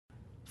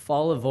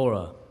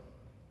Folivora.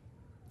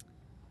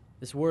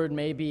 This word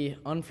may be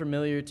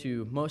unfamiliar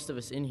to most of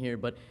us in here,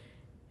 but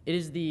it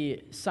is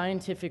the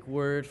scientific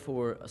word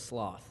for a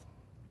sloth,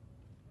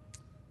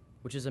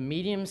 which is a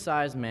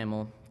medium-sized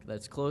mammal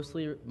that's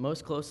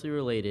most closely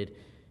related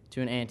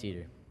to an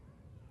anteater.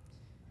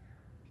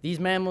 These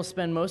mammals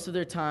spend most of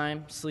their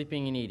time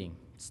sleeping and eating.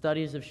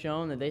 Studies have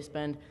shown that they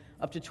spend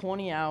up to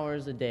 20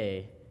 hours a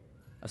day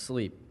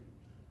asleep.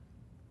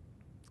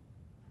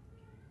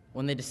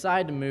 When they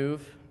decide to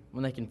move,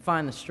 when they can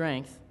find the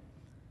strength,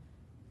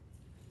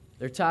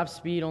 their top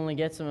speed only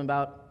gets them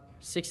about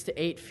 6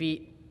 to 8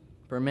 feet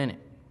per minute.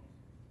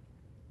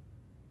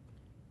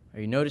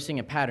 Are you noticing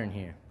a pattern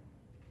here?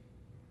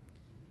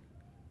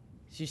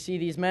 As you see,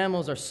 these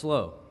mammals are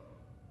slow.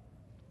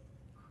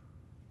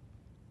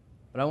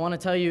 But I want to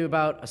tell you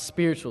about a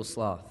spiritual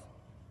sloth.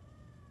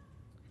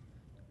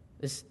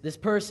 This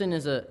person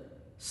is a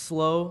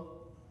slow,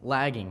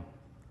 lagging,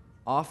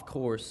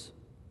 off-course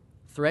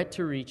threat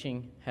to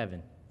reaching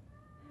heaven.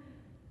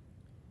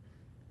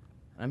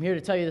 I'm here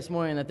to tell you this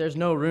morning that there's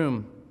no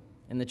room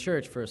in the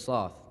church for a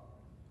sloth.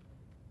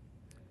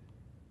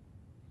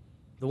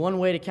 The one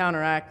way to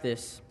counteract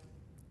this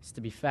is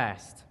to be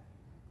fast.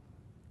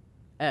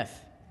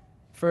 F,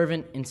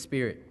 fervent in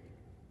spirit.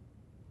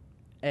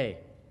 A,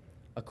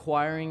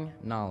 acquiring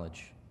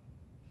knowledge.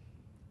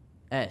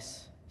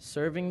 S,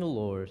 serving the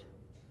Lord.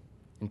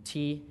 And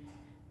T,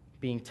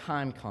 being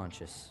time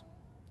conscious.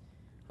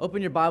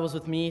 Open your Bibles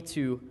with me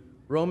to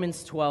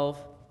Romans 12.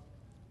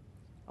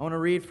 I want to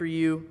read for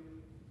you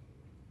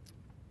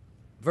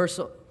verse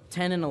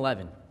 10 and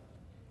 11.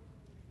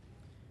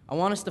 I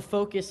want us to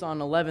focus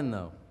on 11,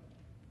 though.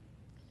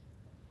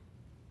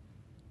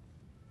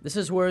 This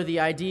is where the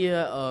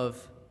idea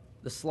of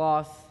the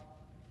sloth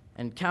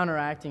and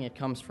counteracting it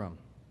comes from.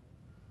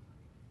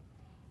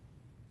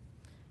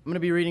 I'm going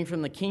to be reading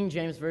from the King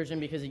James Version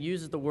because it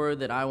uses the word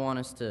that I want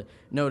us to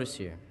notice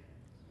here.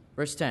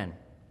 Verse 10,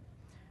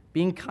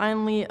 being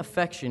kindly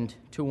affectioned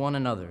to one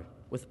another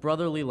with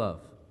brotherly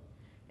love,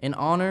 in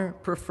honor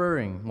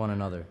preferring one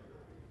another.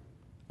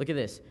 Look at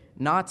this.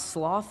 Not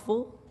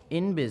slothful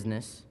in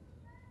business,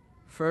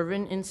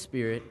 fervent in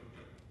spirit,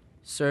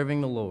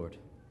 serving the Lord.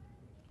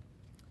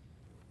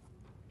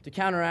 To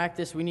counteract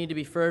this, we need to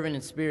be fervent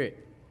in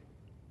spirit.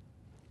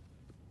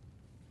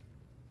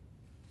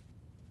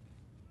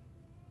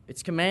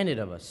 It's commanded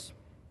of us,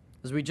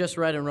 as we just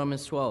read in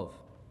Romans 12.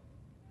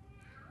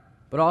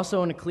 But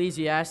also in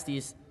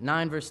Ecclesiastes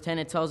 9, verse 10,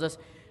 it tells us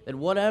that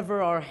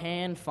whatever our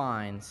hand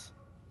finds,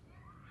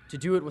 to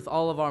do it with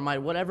all of our might.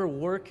 Whatever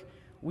work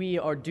we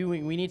are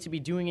doing, we need to be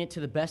doing it to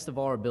the best of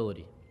our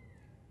ability.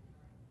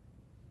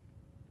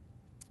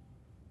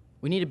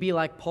 We need to be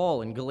like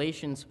Paul in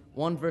Galatians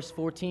 1, verse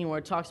 14, where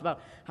it talks about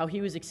how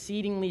he was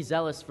exceedingly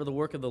zealous for the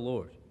work of the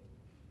Lord.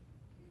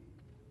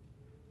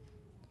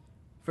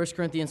 1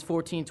 Corinthians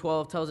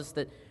 14:12 tells us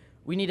that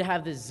we need to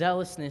have this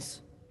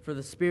zealousness for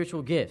the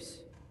spiritual gifts,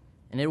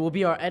 and it will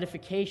be our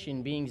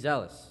edification being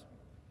zealous.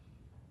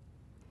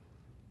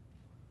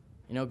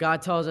 You know,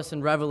 God tells us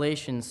in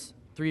Revelations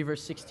 3,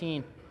 verse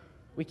 16,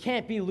 we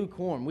can't be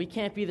lukewarm. We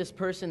can't be this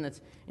person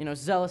that's,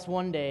 zealous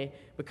one day,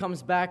 but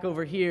comes back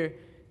over here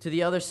to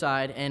the other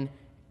side and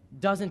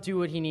doesn't do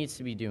what he needs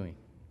to be doing.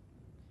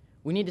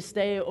 We need to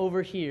stay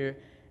over here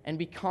and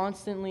be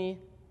constantly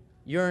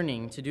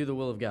yearning to do the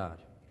will of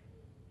God.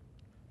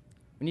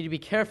 We need to be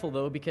careful,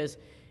 though, because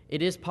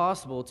it is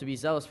possible to be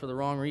zealous for the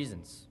wrong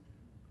reasons.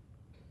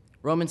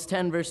 Romans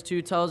 10, verse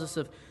 2 tells us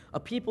of a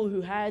people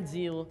who had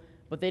zeal,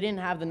 but they didn't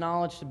have the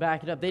knowledge to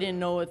back it up. They didn't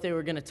know what they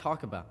were going to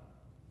talk about.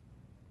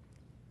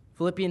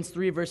 Philippians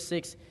 3, verse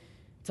 6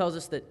 tells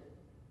us that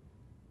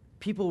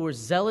people were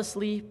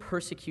zealously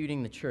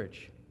persecuting the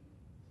church.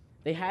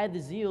 They had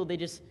the zeal, they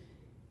just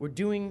were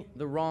doing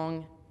the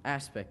wrong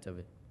aspect of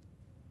it.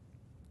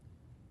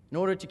 In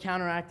order to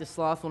counteract this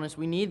slothfulness,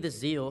 we need the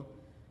zeal,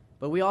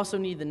 but we also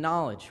need the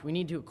knowledge. We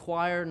need to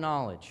acquire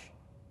knowledge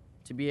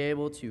to be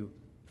able to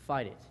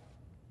fight it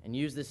and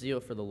use this zeal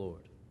for the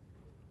Lord.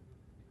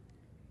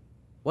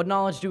 What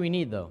knowledge do we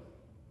need, though?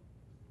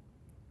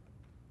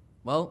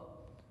 Well,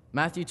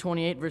 Matthew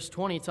 28, verse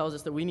 20 tells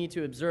us that we need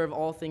to observe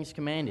all things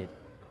commanded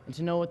and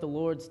to know what the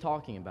Lord's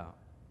talking about.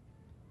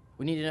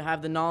 We need to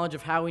have the knowledge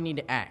of how we need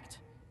to act.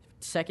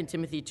 2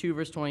 Timothy 2,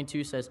 verse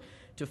 22 says,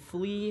 to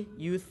flee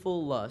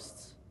youthful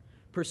lusts,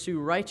 pursue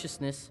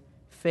righteousness,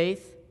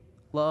 faith,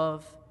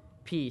 love,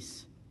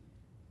 peace.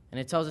 And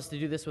it tells us to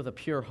do this with a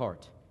pure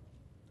heart.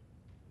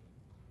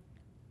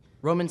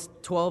 Romans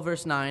 12,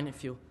 verse 9,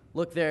 if you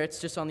look there, it's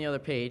just on the other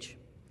page.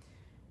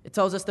 It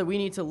tells us that we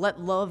need to let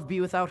love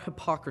be without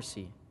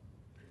hypocrisy,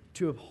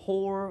 to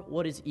abhor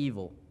what is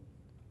evil,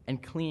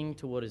 and cling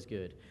to what is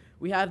good.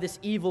 We have this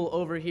evil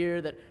over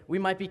here that we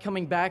might be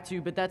coming back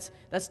to, but that's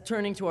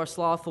turning to our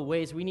slothful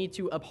ways. We need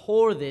to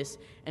abhor this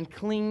and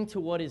cling to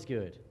what is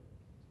good.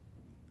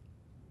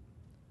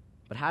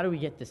 But how do we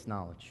get this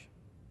knowledge?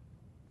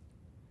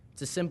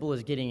 It's as simple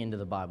as getting into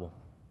the Bible.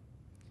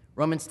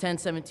 Romans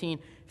 10:17,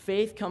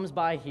 faith comes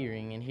by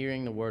hearing, and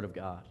hearing the word of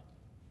God.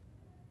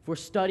 If we're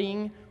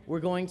studying, we're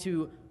going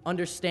to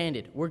understand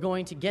it. We're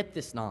going to get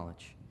this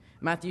knowledge.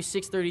 Matthew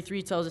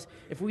 6:33 tells us,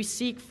 if we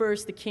seek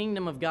first the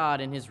kingdom of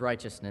God and his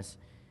righteousness,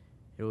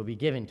 it will be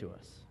given to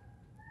us.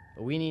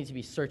 But we need to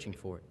be searching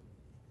for it.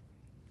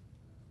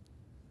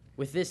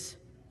 With this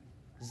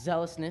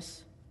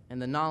zealousness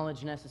and the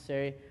knowledge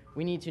necessary,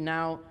 we need to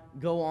now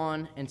go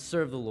on and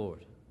serve the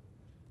Lord.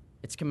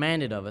 It's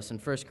commanded of us in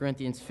 1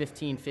 Corinthians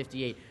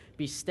 15:58.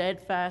 Be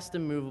steadfast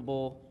and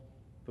immovable,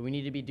 but we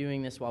need to be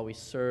doing this while we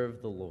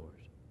serve the Lord.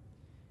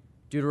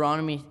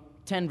 Deuteronomy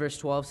 10 verse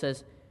 12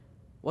 says,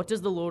 what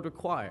does the Lord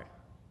require?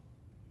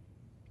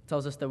 It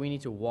tells us that we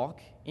need to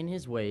walk in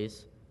his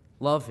ways,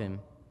 love him,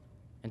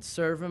 and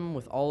serve him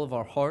with all of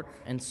our heart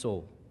and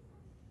soul.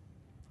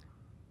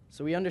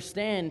 So we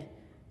understand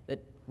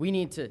that we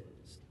need to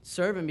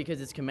serve him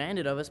because it's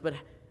commanded of us, but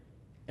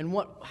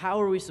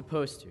how are we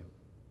supposed to?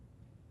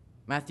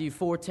 Matthew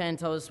 4:10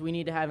 tells us we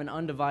need to have an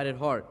undivided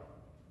heart.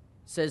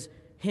 It says,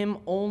 him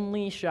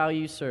only shall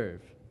you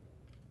serve.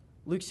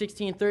 Luke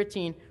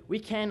 16:13, we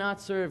cannot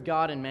serve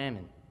God and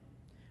mammon.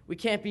 We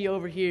can't be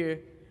over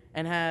here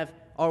and have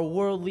our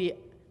worldly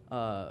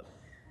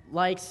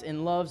likes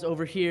and loves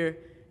over here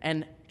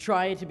and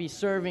try to be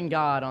serving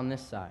God on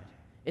this side.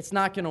 It's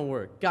not going to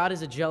work. God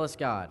is a jealous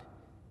God.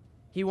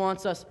 He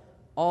wants us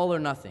all or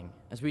nothing.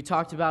 As we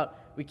talked about,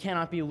 we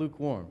cannot be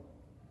lukewarm.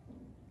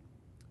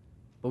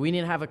 But we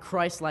need to have a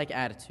Christ-like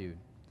attitude.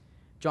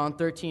 John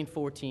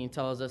 13:14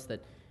 tells us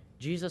that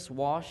Jesus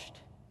washed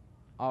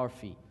our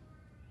feet.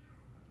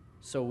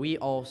 So we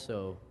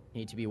also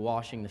need to be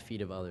washing the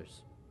feet of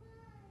others.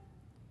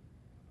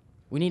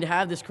 We need to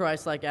have this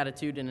Christ-like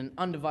attitude and an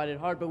undivided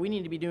heart, but we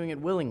need to be doing it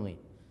willingly.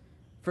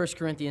 1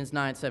 Corinthians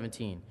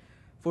 9:17.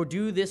 For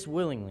do this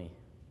willingly.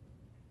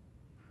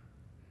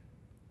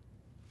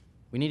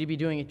 We need to be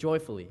doing it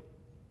joyfully.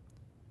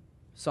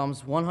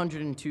 Psalms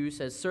 102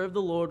 says, serve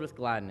the Lord with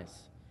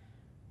gladness.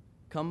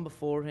 Come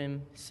before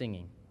him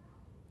singing.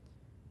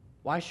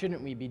 Why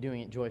shouldn't we be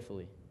doing it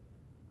joyfully?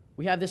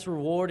 We have this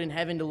reward in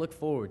heaven to look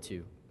forward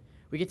to.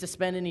 We get to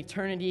spend an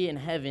eternity in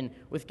heaven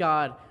with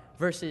God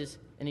versus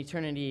an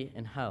eternity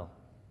in hell.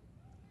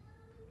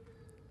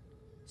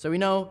 So we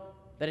know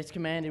that it's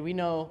commanded. We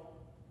know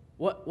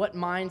what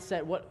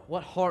mindset,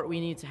 what heart we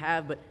need to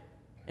have, but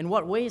in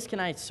what ways can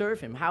I serve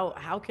him?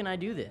 How can I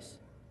do this?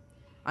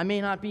 I may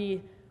not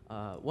be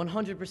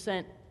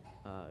 100%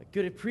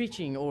 good at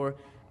preaching, or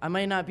I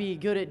might not be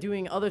good at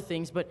doing other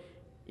things, but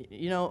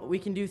we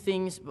can do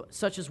things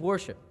such as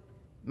worship.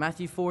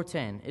 Matthew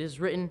 4:10, it is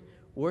written,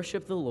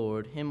 worship the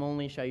Lord, him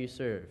only shall you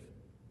serve.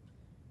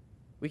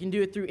 We can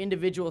do it through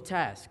individual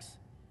tasks.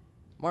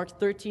 Mark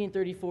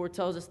 13:34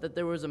 tells us that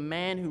there was a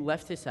man who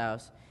left his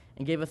house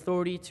and gave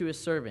authority to his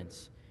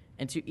servants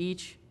and to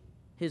each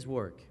his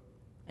work.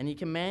 And he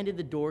commanded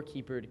the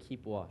doorkeeper to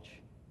keep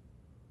watch.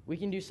 We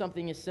can do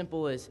something as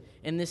simple as,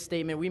 in this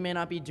statement, we may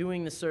not be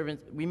doing the servant,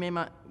 we may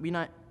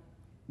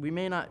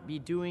not be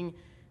doing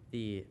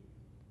the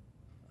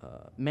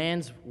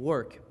man's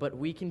work, but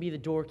we can be the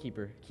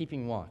doorkeeper,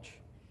 keeping watch.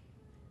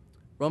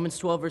 Romans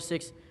 12 verse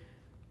 6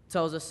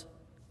 tells us,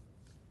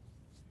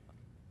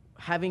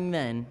 having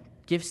then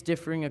gifts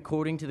differing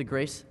according to the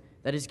grace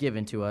that is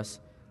given to us,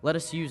 let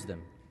us use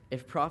them.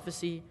 If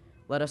prophecy,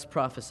 let us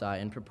prophesy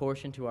in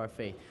proportion to our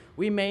faith.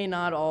 We may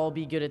not all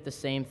be good at the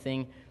same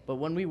thing, but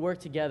when we work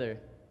together,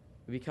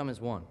 we become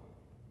as one.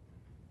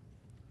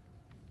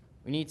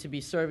 We need to be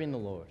serving the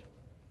Lord.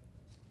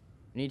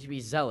 We need to be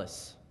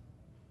zealous.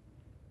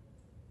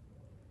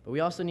 But we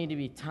also need to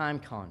be time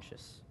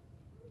conscious.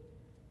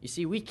 You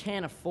see, we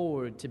can't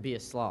afford to be a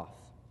sloth.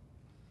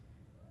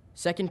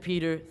 2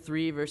 Peter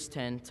 3 verse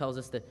 10 tells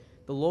us that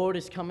the Lord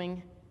is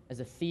coming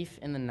as a thief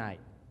in the night,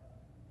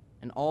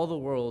 and all the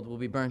world will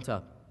be burnt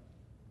up.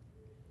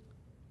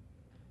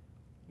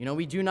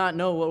 We do not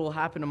know what will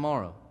happen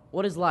tomorrow.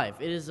 What is life?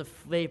 It is a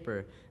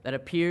vapor that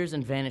appears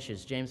and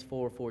vanishes, James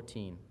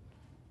 4:14.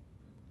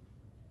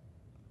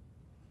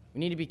 We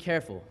need to be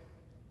careful,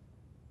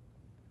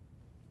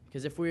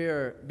 because if we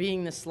are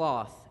being the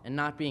sloth and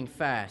not being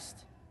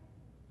fast,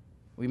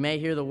 we may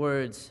hear the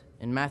words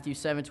in Matthew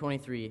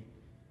 7:23,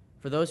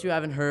 for those who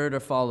haven't heard or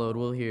followed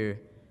will hear,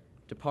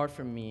 depart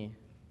from me,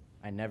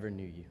 I never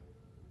knew you.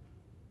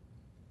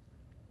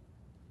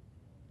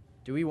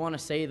 Do we want to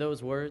say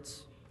those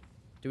words?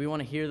 Do we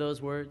want to hear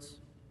those words?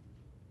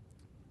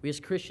 We as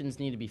Christians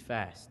need to be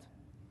fast,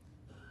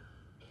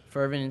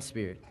 fervent in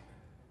spirit,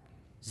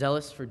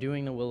 zealous for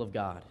doing the will of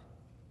God.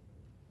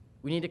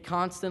 We need to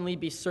constantly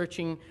be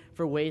searching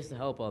for ways to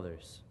help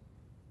others.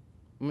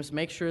 We must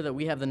make sure that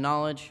we have the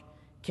knowledge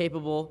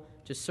capable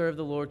to serve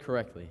the Lord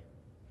correctly,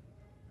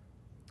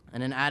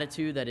 and an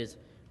attitude that is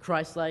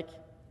Christ-like,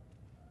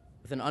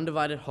 with an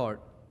undivided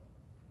heart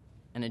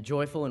and a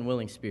joyful and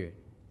willing spirit.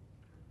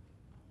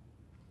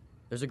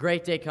 There's a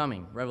great day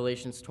coming,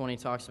 Revelations 20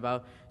 talks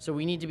about, so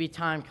we need to be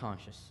time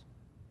conscious.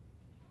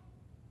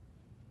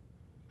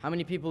 How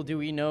many people do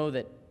we know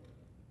that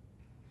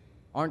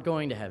aren't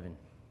going to heaven?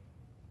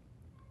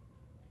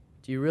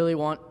 Do you really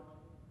want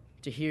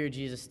to hear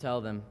Jesus tell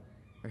them,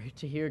 or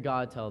to hear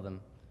God tell them,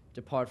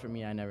 depart from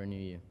me, I never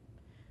knew you?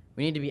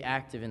 We need to be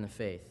active in the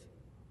faith.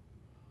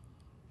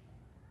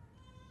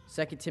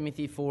 2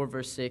 Timothy 4,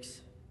 verse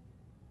 6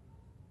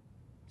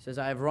 says,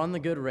 I have run the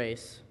good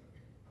race.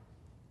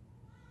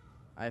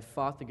 I have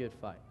fought the good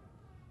fight.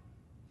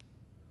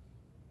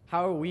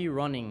 How are we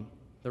running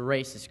the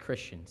race as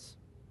Christians?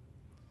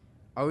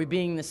 Are we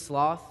being the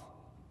sloth,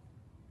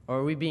 or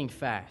are we being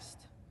fast?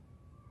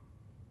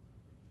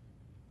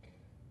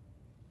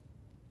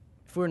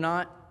 If we're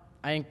not,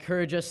 I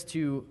encourage us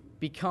to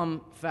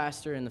become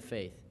faster in the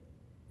faith,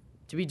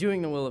 to be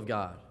doing the will of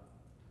God.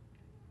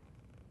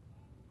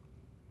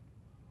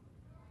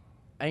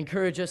 I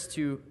encourage us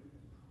to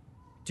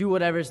do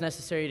whatever is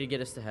necessary to get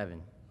us to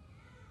heaven.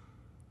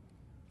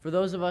 For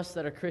those of us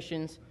that are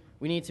Christians,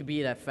 we need to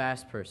be that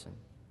fast person.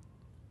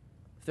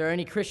 If there are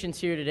any Christians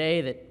here today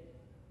that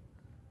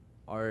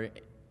are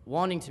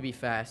wanting to be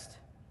fast,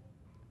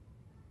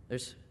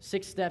 there's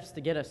 6 steps to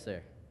get us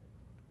there.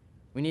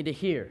 We need to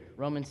hear,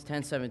 Romans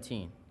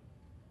 10:17.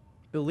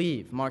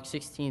 Believe, Mark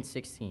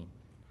 16:16.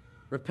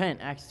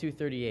 Repent, Acts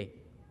 2:38.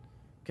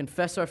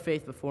 Confess our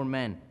faith before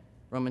men,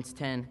 Romans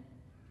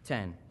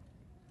 10:10.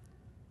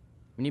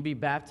 We need to be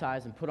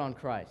baptized and put on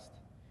Christ.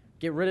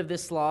 Get rid of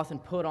this sloth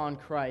and put on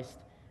Christ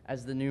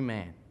as the new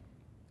man.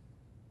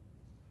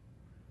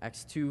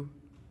 Acts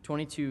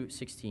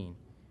 22:16.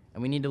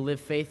 And we need to live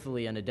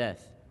faithfully unto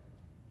death.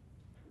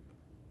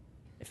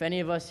 If any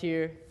of us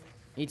here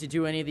need to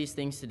do any of these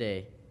things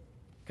today,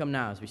 come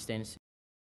now as we stand.